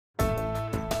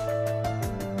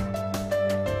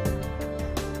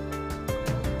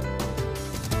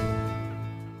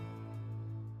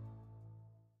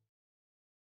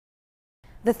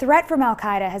The threat from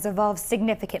Al-Qaeda has evolved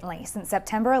significantly since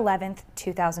September 11,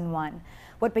 2001.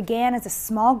 What began as a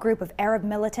small group of Arab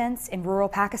militants in rural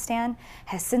Pakistan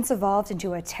has since evolved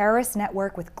into a terrorist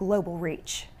network with global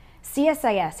reach.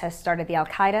 CSIS has started the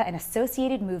Al-Qaeda and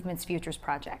Associated Movements Futures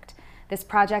Project. This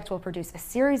project will produce a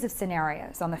series of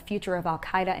scenarios on the future of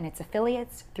Al-Qaeda and its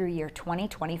affiliates through year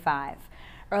 2025.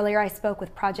 Earlier, I spoke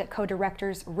with project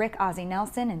co-directors Rick Ozzie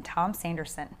Nelson and Tom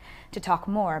Sanderson to talk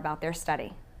more about their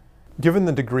study. Given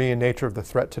the degree and nature of the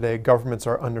threat today, governments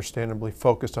are understandably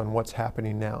focused on what's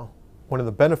happening now. One of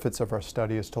the benefits of our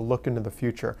study is to look into the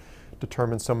future,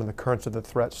 determine some of the currents of the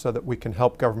threats so that we can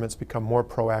help governments become more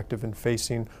proactive in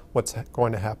facing what's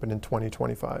going to happen in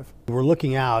 2025. We're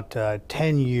looking out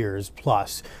 10 years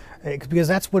plus, because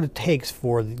that's what it takes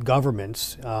for the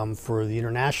governments, for the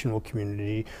international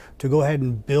community to go ahead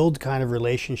and build kind of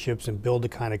relationships and build the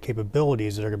kind of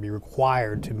capabilities that are going to be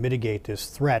required to mitigate this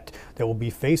threat that we'll be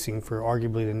facing for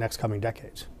arguably the next coming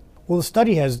decades. Well, the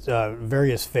study has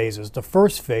various phases. The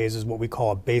first phase is what we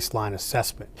call a baseline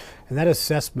assessment. And that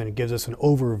assessment gives us an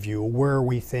overview of where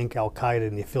we think Al-Qaeda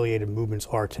and the affiliated movements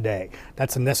are today.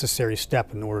 That's a necessary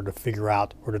step in order to figure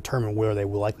out or determine where they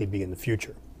will likely be in the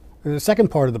future. In the second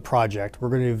part of the project, we're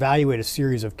going to evaluate a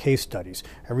series of case studies,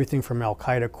 everything from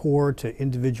Al-Qaeda core to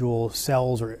individual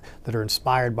cells that are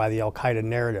inspired by the Al-Qaeda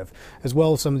narrative, as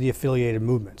well as some of the affiliated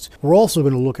movements. We're also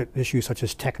going to look at issues such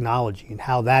as technology and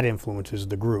how that influences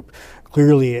the group.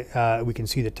 Clearly, we can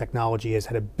see that technology has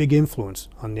had a big influence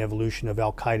on the evolution of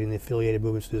Al-Qaeda and the affiliated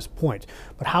movements to this point.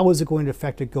 But how is it going to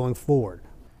affect it going forward?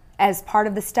 As part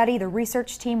of the study, the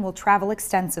research team will travel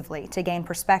extensively to gain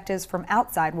perspectives from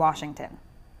outside Washington.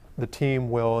 The team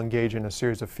will engage in a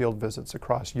series of field visits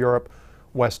across Europe,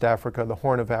 West Africa, the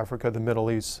Horn of Africa, the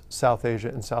Middle East, South Asia,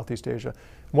 and Southeast Asia.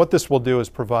 And what this will do is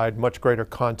provide much greater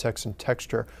context and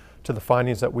texture to the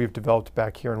findings that we've developed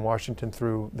back here in Washington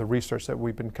through the research that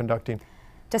we've been conducting.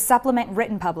 To supplement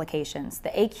written publications, the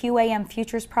AQAM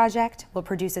Futures Project will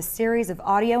produce a series of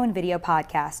audio and video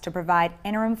podcasts to provide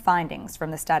interim findings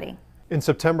from the study. In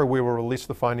September, we will release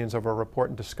the findings of our report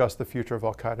and discuss the future of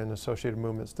Al-Qaeda and associated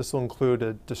movements. This will include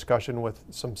a discussion with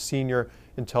some senior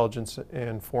intelligence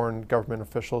and foreign government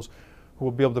officials who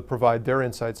will be able to provide their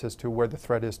insights as to where the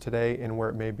threat is today and where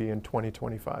it may be in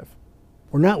 2025.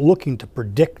 We're not looking to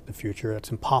predict the future,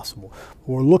 that's impossible.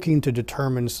 We're looking to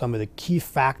determine some of the key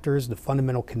factors, the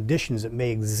fundamental conditions that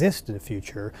may exist in the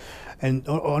future, and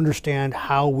understand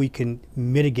how we can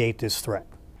mitigate this threat.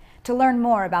 To learn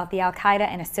more about the Al-Qaeda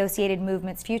and Associated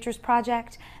Movements Futures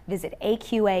Project, visit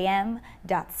aqam.csis.org.